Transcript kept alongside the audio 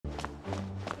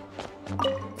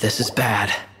This is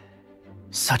bad.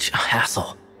 Such a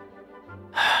hassle.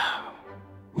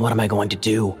 What am I going to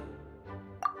do?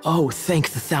 Oh, thank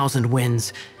the thousand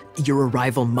winds. Your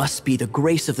arrival must be the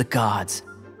grace of the gods.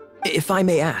 If I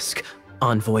may ask,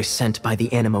 envoy sent by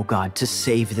the Animo god to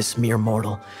save this mere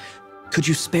mortal, could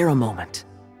you spare a moment?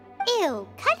 Ew,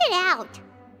 cut it out.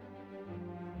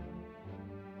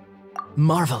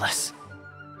 Marvelous.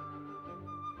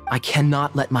 I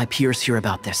cannot let my peers hear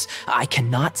about this. I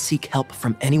cannot seek help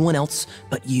from anyone else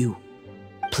but you.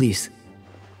 Please,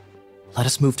 let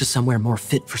us move to somewhere more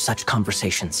fit for such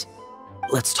conversations.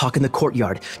 Let's talk in the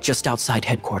courtyard just outside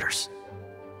headquarters.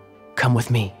 Come with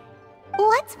me.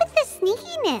 What's with the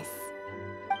sneakiness?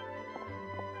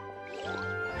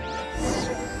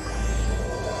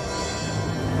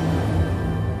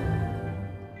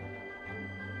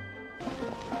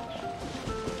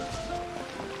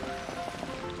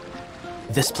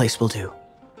 This place will do.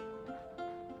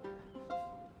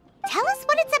 Tell us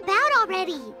what it's about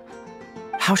already.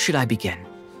 How should I begin?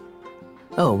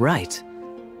 Oh, right.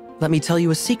 Let me tell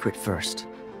you a secret first.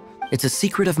 It's a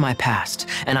secret of my past,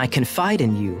 and I confide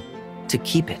in you to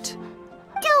keep it.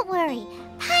 Don't worry,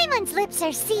 Paimon's lips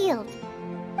are sealed.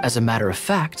 As a matter of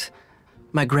fact,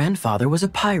 my grandfather was a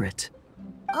pirate.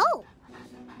 Oh.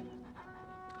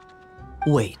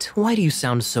 Wait, why do you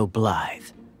sound so blithe?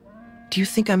 Do you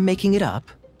think I'm making it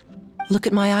up? Look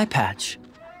at my eye patch.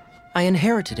 I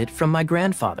inherited it from my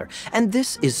grandfather, and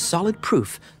this is solid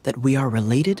proof that we are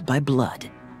related by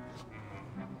blood.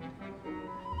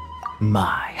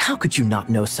 My, how could you not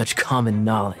know such common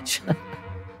knowledge?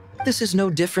 This is no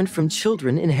different from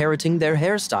children inheriting their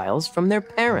hairstyles from their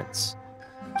parents.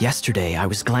 Yesterday, I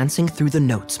was glancing through the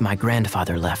notes my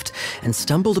grandfather left and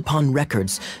stumbled upon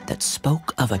records that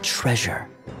spoke of a treasure.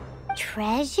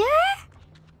 Treasure?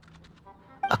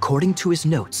 According to his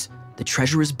notes, the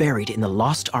treasure is buried in the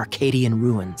Lost Arcadian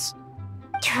Ruins.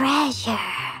 Treasure.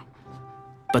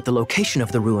 But the location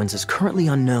of the ruins is currently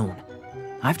unknown.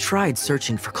 I've tried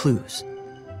searching for clues.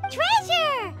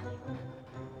 Treasure!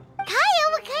 Kaeya,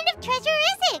 what kind of treasure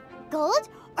is it? Gold?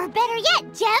 Or better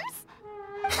yet,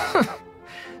 gems?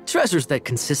 Treasures that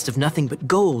consist of nothing but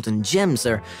gold and gems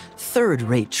are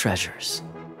third-rate treasures.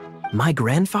 My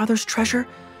grandfather's treasure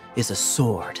is a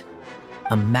sword.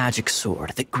 A magic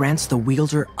sword that grants the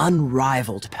wielder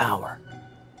unrivaled power.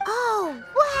 Oh,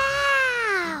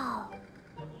 wow!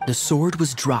 The sword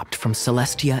was dropped from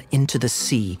Celestia into the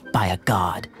sea by a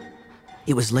god.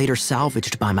 It was later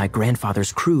salvaged by my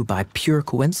grandfather's crew by pure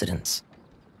coincidence.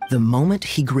 The moment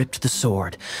he gripped the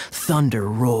sword, thunder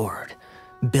roared,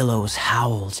 billows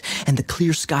howled, and the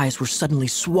clear skies were suddenly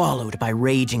swallowed by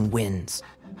raging winds.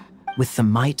 With the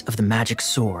might of the magic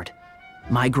sword,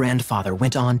 my grandfather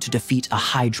went on to defeat a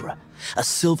hydra, a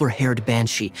silver-haired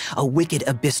banshee, a wicked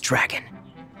abyss dragon.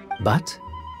 But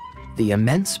the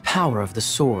immense power of the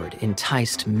sword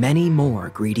enticed many more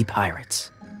greedy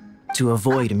pirates. To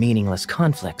avoid meaningless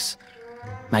conflicts,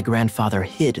 my grandfather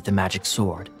hid the magic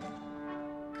sword.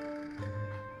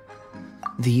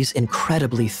 These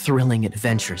incredibly thrilling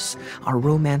adventures are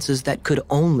romances that could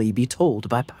only be told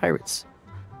by pirates.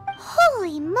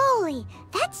 Holy moly,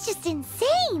 that's just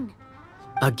insane!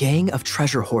 A gang of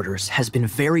treasure hoarders has been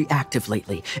very active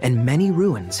lately, and many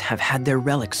ruins have had their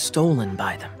relics stolen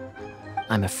by them.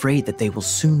 I'm afraid that they will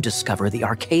soon discover the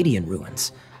Arcadian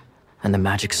ruins, and the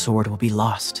magic sword will be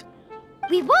lost.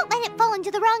 We won't let it fall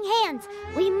into the wrong hands.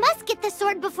 We must get the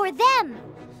sword before them.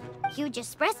 You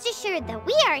just rest assured that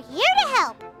we are here to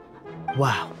help.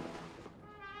 Wow.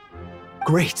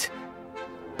 Great.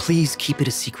 Please keep it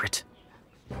a secret.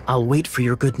 I'll wait for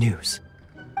your good news.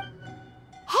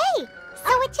 Hey,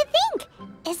 so what you think?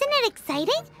 Isn't it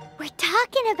exciting? We're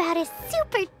talking about a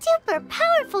super-duper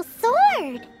powerful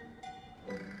sword.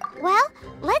 Well,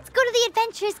 let's go to the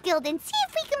Adventurers Guild and see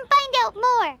if we can find out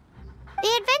more. The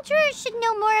adventurers should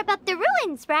know more about the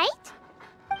ruins, right?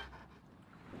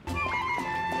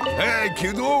 Hey,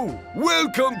 kiddo!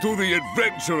 Welcome to the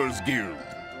Adventurers Guild!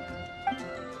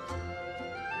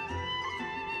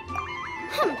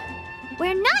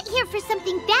 We're not here for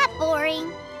something that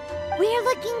boring. We're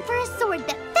looking for a sword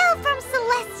that fell from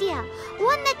Celestia.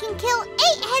 One that can kill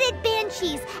 8-headed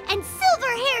banshees and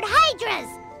silver-haired hydras.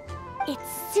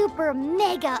 It's super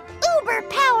mega uber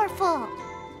powerful.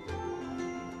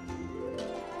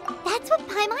 That's what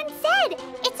Paimon said.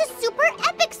 It's a super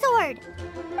epic sword.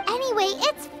 Anyway,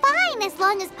 it's fine as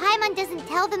long as Paimon doesn't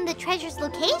tell them the treasure's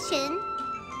location.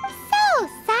 So,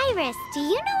 Cyrus, do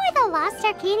you know where the Lost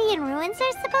Arcadian Ruins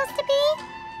are supposed to be?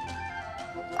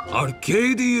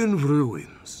 Arcadian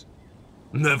Ruins?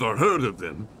 Never heard of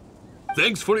them.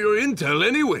 Thanks for your intel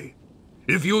anyway.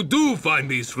 If you do find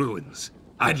these ruins,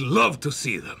 I'd love to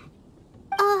see them.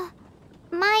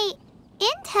 My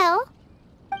intel?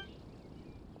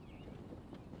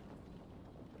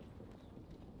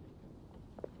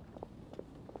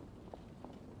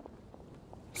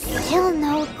 Still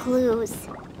no clues.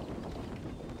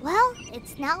 Well,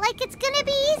 it's not like it's gonna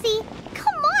be easy.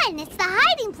 Come on, it's the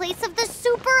hiding place of the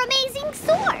super amazing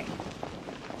sword.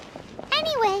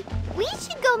 Anyway, we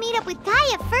should go meet up with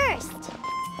Kaeya first.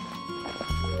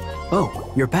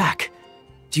 Oh, you're back.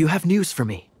 Do you have news for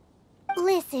me?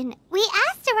 Listen, we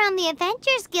asked around the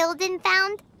Adventurers Guild and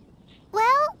found,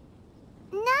 well,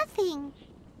 nothing.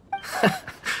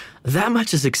 That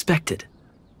much is expected.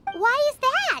 Why is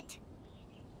that?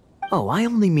 Oh, I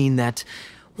only mean that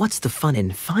what's the fun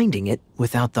in finding it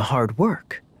without the hard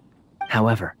work?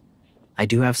 However, I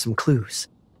do have some clues.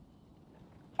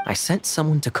 I sent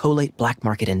someone to collate black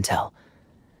market intel.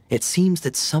 It seems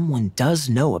that someone does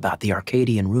know about the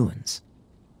Arcadian Ruins.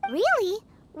 Really?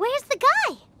 Where's the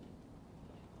guy?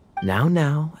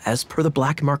 Now, as per the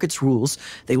black market's rules,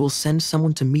 they will send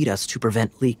someone to meet us to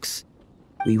prevent leaks.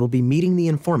 We will be meeting the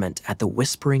informant at the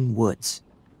Whispering Woods.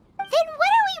 Then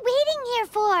what are we waiting here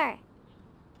for?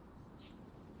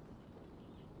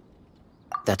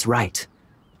 That's right.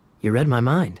 You read my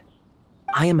mind.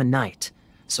 I am a knight,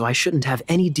 so I shouldn't have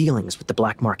any dealings with the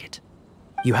black market.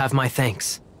 You have my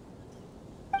thanks.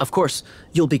 Of course,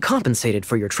 you'll be compensated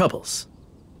for your troubles.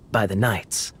 By the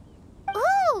knights.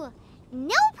 Ooh,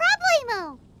 no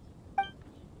problemo.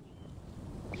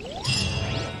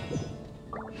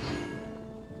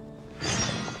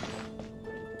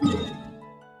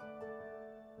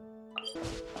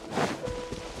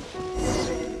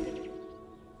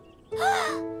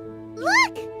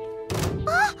 Look!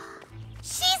 Oh,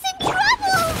 she's in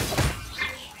trouble!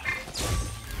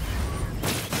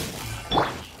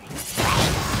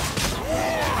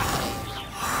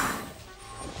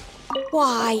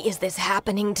 Why is this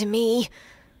happening to me?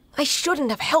 I shouldn't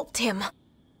have helped him.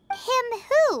 Him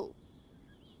who?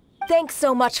 Thanks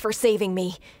so much for saving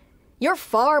me. You're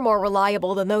far more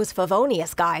reliable than those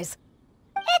Favonius guys.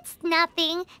 It's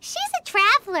nothing. She's a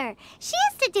traveler. She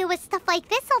has to deal with stuff like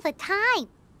this all the time.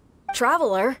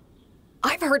 Traveler?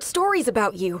 I've heard stories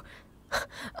about you.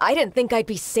 I didn't think I'd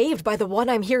be saved by the one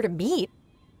I'm here to meet.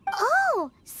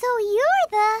 Oh, so you're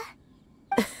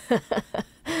the...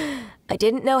 I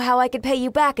didn't know how I could pay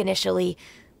you back initially,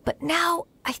 but now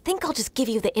I think I'll just give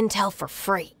you the intel for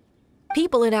free.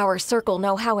 People in our circle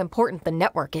know how important the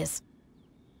network is.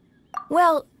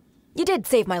 Well, you did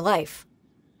save my life.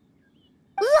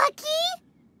 Lucky?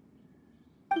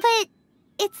 But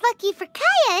it's lucky for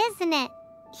Kaeya, isn't it?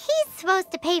 He's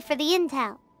supposed to pay for the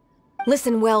intel.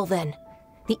 Listen well then.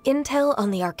 The intel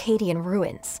on the Arcadian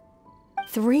Ruins.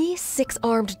 3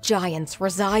 6-armed giants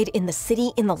reside in the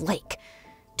city in the lake.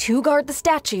 2 guard the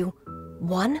statue,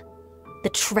 1 the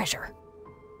treasure.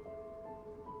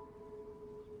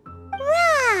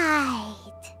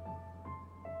 Right.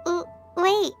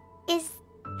 Wait, is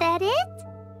that it?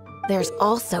 There's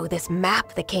also this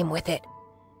map that came with it.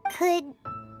 Could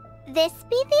this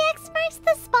be the experts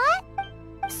the spot?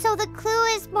 So the clue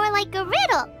is more like a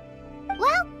riddle.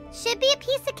 Well, should be a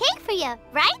piece of cake for you,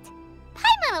 right?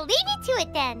 Paimon will leave you to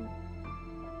it then.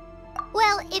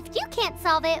 Well, if you can't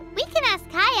solve it, we can ask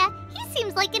Kaeya. He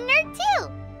seems like a nerd too.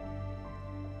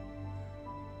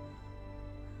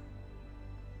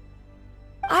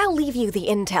 I'll leave you the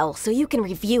intel so you can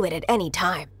review it at any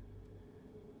time.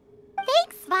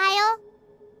 Thanks, Vile.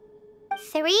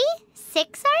 3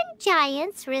 6-armed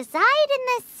giants reside in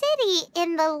the city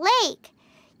in the lake.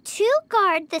 2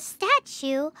 guard the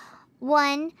statue,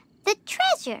 1 the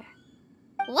treasure.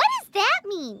 What does that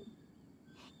mean?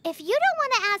 If you don't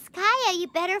want to ask Kaeya, you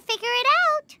better figure it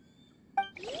out.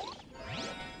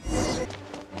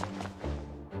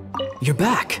 You're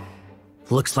back.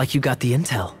 Looks like you got the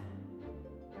intel.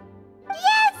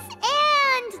 Yes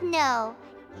and no.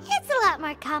 It's a lot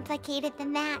more complicated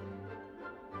than that.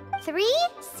 3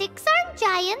 6-armed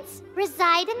giants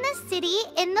reside in the city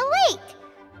in the lake.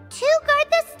 2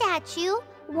 guard the statue,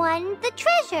 1 the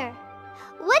treasure.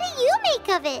 What do you make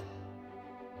of it?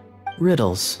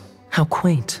 Riddles. How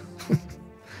quaint.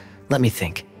 Let me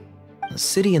think. The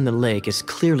city in the lake is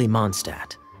clearly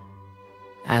Mondstadt.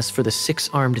 As for the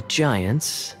 6-armed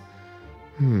giants...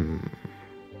 Giant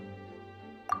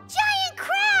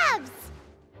crabs!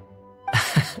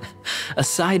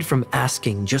 Aside from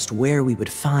asking just where we would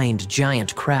find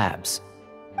giant crabs,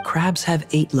 crabs have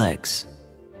 8 legs,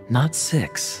 not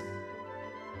 6.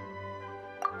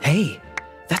 Hey,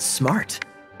 that's smart.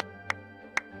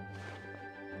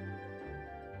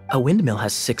 A windmill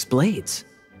has 6 blades.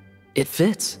 It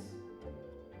fits.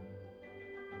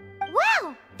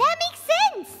 Wow, that makes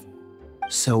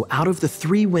So out of the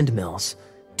 3 windmills,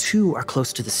 2 are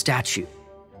close to the statue.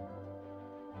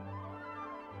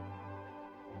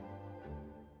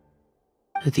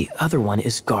 The other one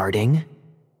is guarding.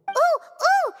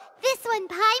 Ooh! This one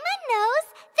Paimon knows!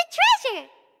 The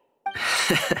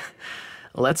treasure!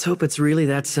 Let's hope it's really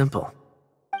that simple.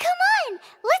 Come on!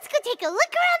 Let's go take a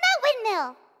look around that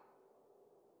windmill!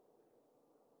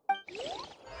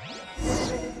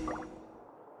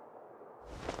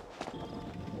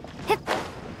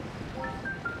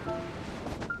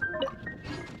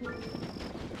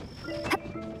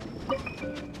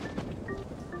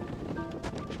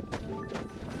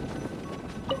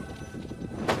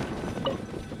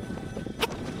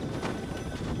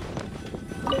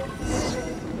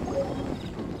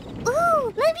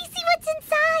 Let me see what's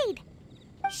inside.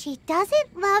 She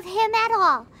doesn't love him at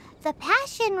all. The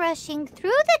passion rushing through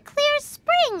the clear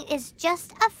spring is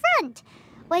just a front.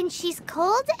 When she's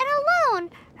cold and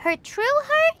alone, her true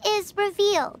heart is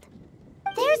revealed.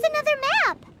 There's another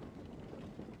map.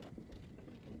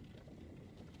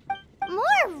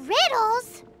 More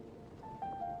riddles?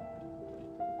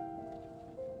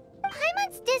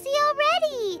 Paimon's dizzy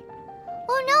already.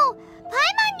 Oh no,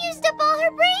 Paimon used up all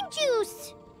her brain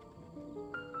juice.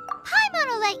 Paimon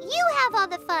will let you have all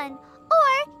the fun,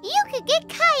 or you could get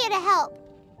Kaeya to help.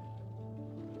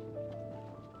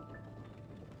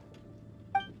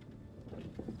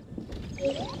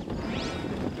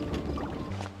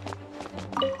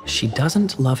 She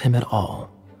doesn't love him at all.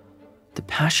 The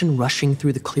passion rushing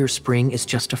through the clear spring is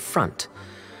just a front.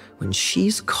 When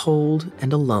she's cold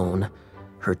and alone,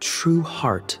 her true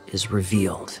heart is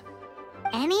revealed.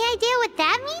 Any idea what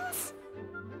that means?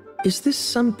 Is this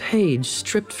some page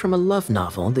stripped from a love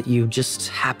novel that you just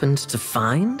happened to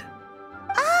find?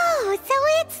 Oh, so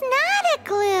it's not a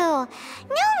clue.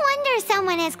 No wonder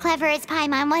someone as clever as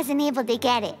Paimon wasn't able to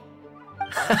get it.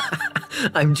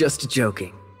 I'm just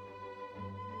joking.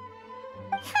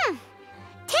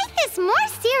 Take this more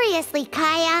seriously,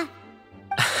 Kaeya.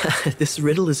 This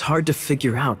riddle is hard to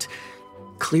figure out.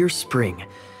 Clear spring.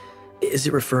 Is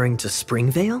it referring to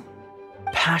Springvale?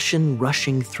 Passion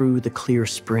rushing through the clear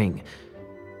spring.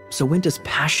 So when does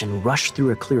passion rush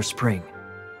through a clear spring?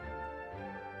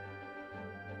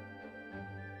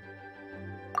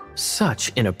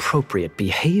 Such inappropriate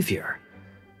behavior.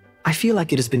 I feel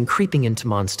like it has been creeping into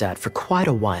Mondstadt for quite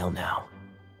a while now.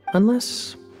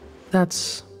 Unless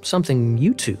that's something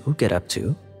you two get up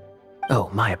to. Oh,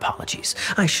 my apologies.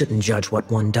 I shouldn't judge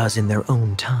what one does in their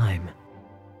own time.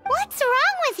 What's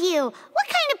wrong with you? What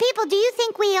kind of people do you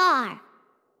think we are?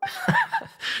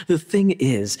 The thing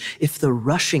is, if the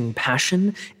rushing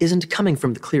passion isn't coming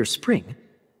from the clear spring,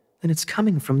 then it's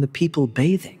coming from the people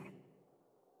bathing.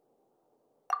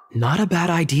 Not a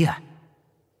bad idea.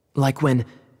 Like when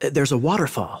there's a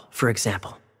waterfall, for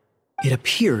example. It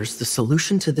appears the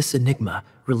solution to this enigma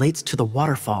relates to the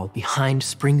waterfall behind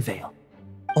Springvale.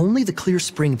 Only the clear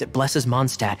spring that blesses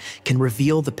Mondstadt can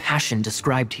reveal the passion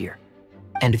described here.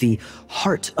 And the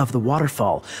heart of the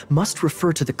waterfall must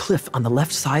refer to the cliff on the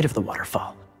left side of the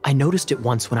waterfall. I noticed it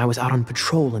once when I was out on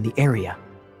patrol in the area.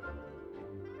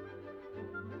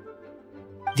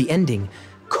 The ending,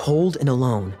 cold and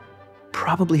alone,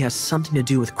 probably has something to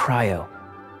do with cryo,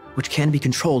 which can be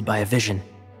controlled by a vision.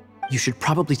 You should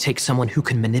probably take someone who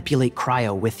can manipulate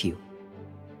cryo with you.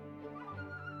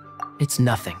 It's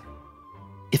nothing.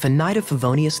 If a Knight of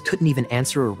Favonius couldn't even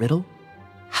answer a riddle,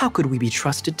 how could we be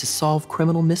trusted to solve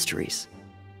criminal mysteries?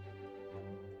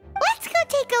 Let's go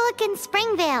take a look in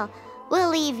Springvale. We'll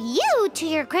leave you to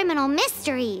your criminal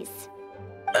mysteries.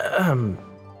 No.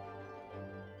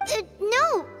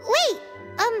 Wait.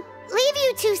 Leave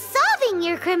you to solving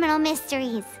your criminal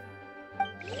mysteries.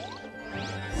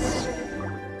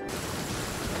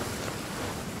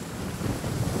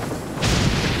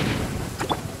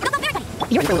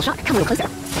 You're in for a little shock. Come a little closer.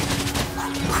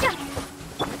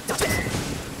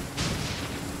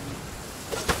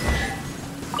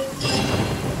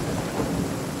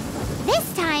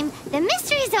 This time, the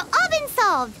mysteries have all been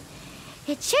solved.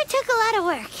 It sure took a lot of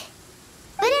work.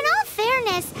 But in all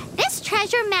fairness, this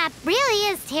treasure map really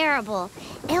is terrible.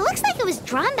 It looks like it was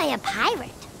drawn by a pirate.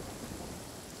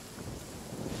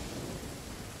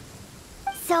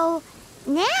 So,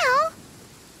 now...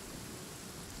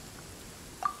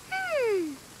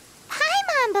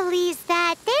 Paimon believes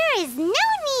that there is no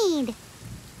need.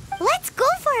 Let's go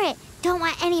for it. Don't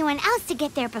want anyone else to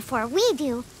get there before we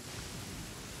do.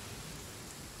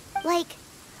 Like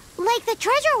the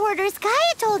treasure hoarders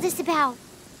Kaeya told us about.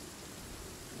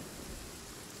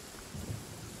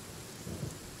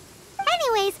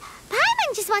 Anyways,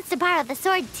 Paimon just wants to borrow the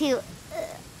sword to...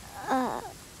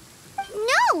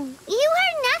 No, you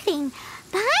heard nothing.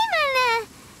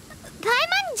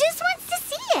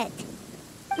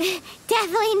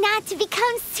 definitely not to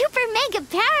become super mega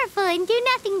powerful and do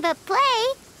nothing but play.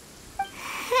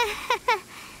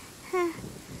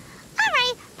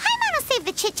 Alright, Paimon will save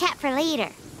the chit-chat for later.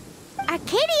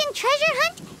 Arcadian treasure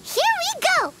hunt, here we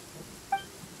go!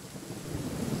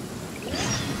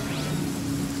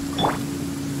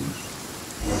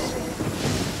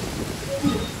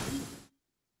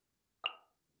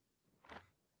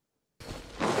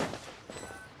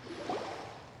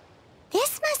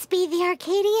 This must be the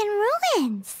Arcadian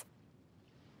Ruins.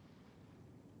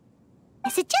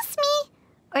 Is it just me,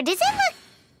 or does it look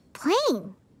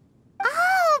plain?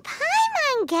 Oh,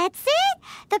 Paimon gets it!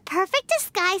 The perfect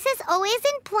disguise is always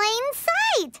in plain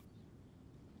sight!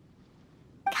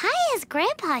 Kaeya's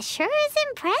grandpa sure is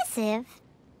impressive.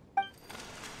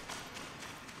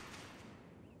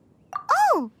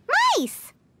 Oh,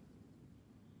 mice!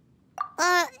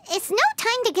 It's no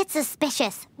time to get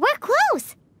suspicious. We're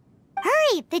close!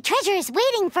 Hurry, the treasure is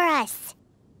waiting for us!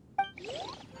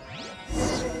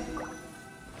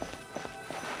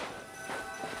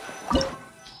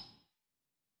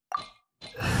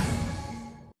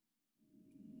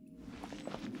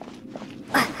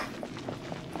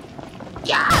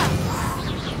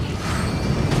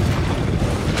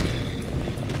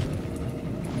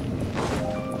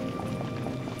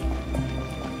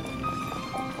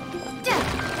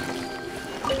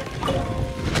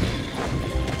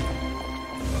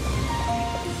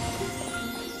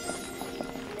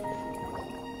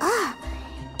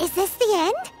 Is this the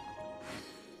end?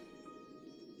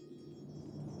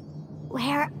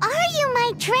 Where are you,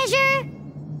 my treasure?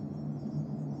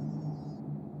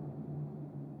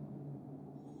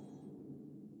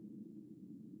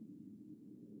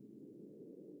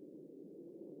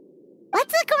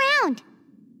 Let's look around.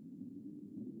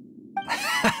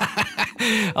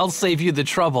 I'll save you the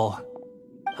trouble.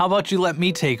 How about you let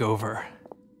me take over?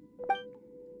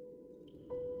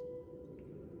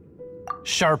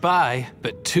 Sharp eye,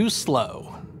 but too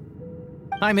slow.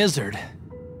 I'm Izzard.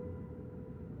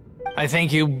 I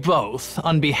thank you both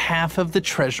on behalf of the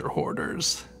treasure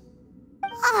hoarders.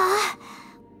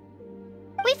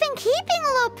 We've been keeping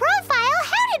a low profile.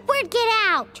 How did word get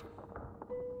out?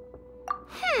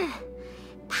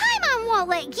 Paimon won't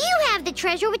let you have the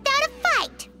treasure without a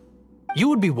fight. You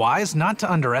would be wise not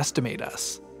to underestimate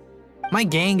us. My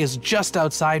gang is just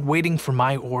outside waiting for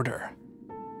my order.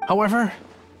 However,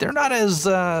 they're not as,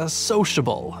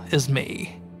 sociable as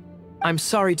me. I'm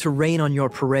sorry to rain on your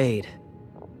parade,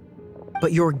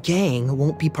 but your gang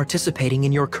won't be participating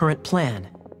in your current plan.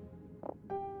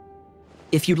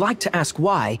 If you'd like to ask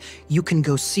why, you can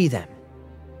go see them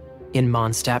in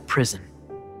Mondstadt Prison.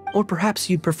 Or perhaps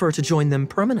you'd prefer to join them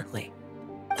permanently.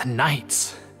 The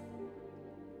Knights.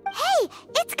 Hey,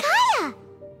 it's Kaeya!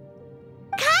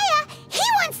 Kaeya, he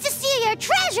wants to steal your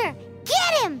treasure!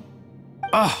 Get him!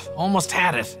 Ugh, almost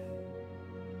had it.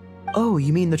 Oh,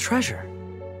 you mean the treasure?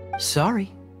 Sorry,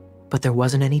 but there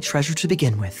wasn't any treasure to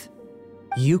begin with.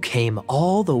 You came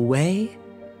all the way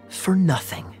for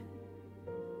nothing.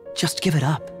 Just give it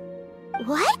up.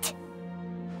 What?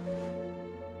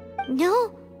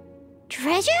 No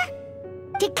treasure?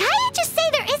 Did Kaeya just say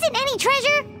there isn't any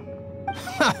treasure?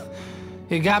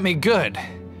 You got me good.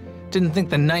 Didn't think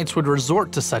the Knights would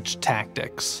resort to such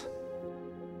tactics.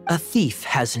 A thief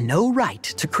has no right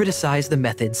to criticize the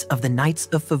methods of the Knights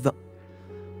of Favonius.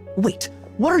 Wait,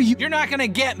 what are you— You're not gonna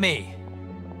get me!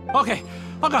 Okay,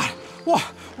 oh god,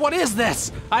 what is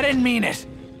this? I didn't mean it!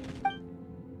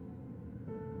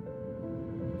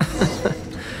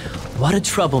 What a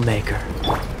troublemaker.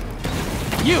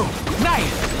 You, Knight!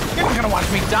 You're not gonna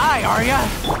watch me die, are ya?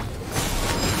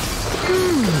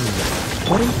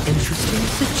 What an interesting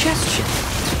suggestion.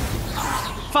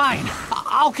 Fine,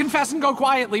 I'll confess and go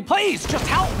quietly. Please, just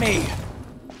help me!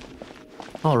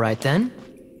 All right then.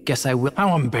 Guess I will—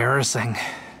 How embarrassing,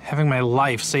 having my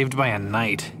life saved by a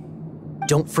knight.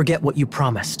 Don't forget what you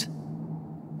promised,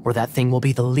 or that thing will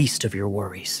be the least of your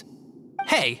worries.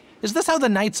 Hey, is this how the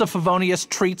Knights of Favonius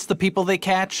treats the people they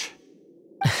catch?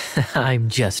 I'm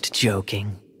just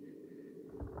joking.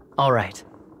 All right,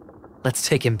 let's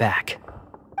take him back.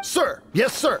 Sir!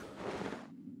 Yes, sir!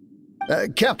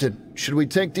 Captain, should we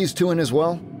take these two in as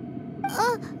well?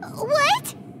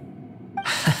 What?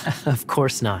 Of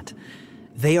course not.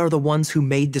 They are the ones who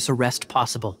made this arrest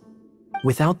possible.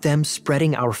 Without them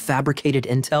spreading our fabricated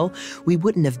intel, we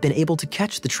wouldn't have been able to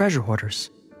catch the treasure hoarders.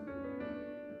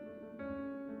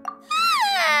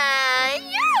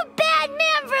 You're a bad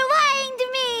man for lying to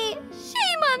me!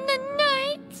 Shame on the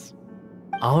Knights!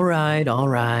 All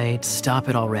right, stop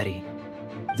it already.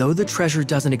 Though the treasure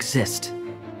doesn't exist,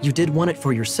 you did want it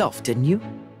for yourself, didn't you?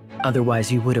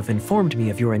 Otherwise, you would have informed me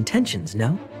of your intentions,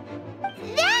 no?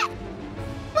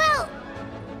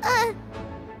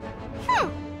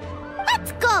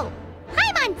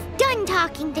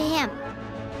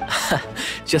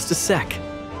 Just a sec.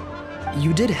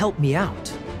 You did help me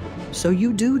out, so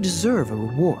you do deserve a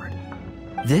reward.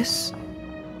 This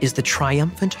is the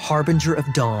triumphant harbinger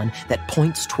of dawn that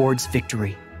points towards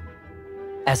victory.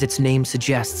 As its name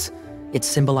suggests, it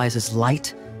symbolizes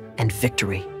light and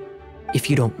victory. If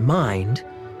you don't mind,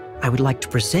 I would like to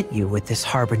present you with this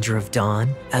harbinger of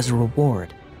dawn as a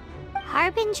reward.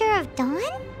 Harbinger of Dawn?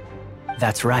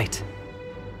 That's right.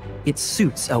 It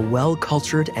suits a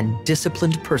well-cultured and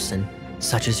disciplined person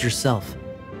such as yourself.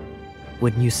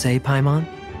 Wouldn't you say, Paimon?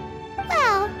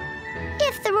 Well,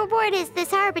 if the reward is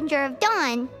this Harbinger of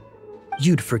Dawn.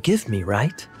 You'd forgive me,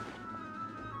 right?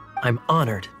 I'm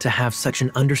honored to have such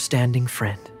an understanding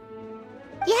friend.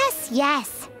 Yes,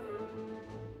 yes.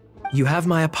 You have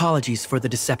my apologies for the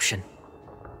deception.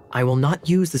 I will not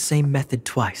use the same method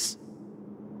twice.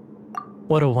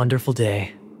 What a wonderful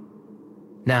day.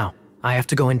 Now, I have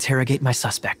to go interrogate my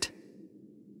suspect.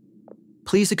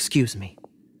 Please excuse me.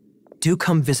 Do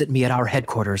come visit me at our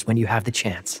headquarters when you have the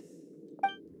chance.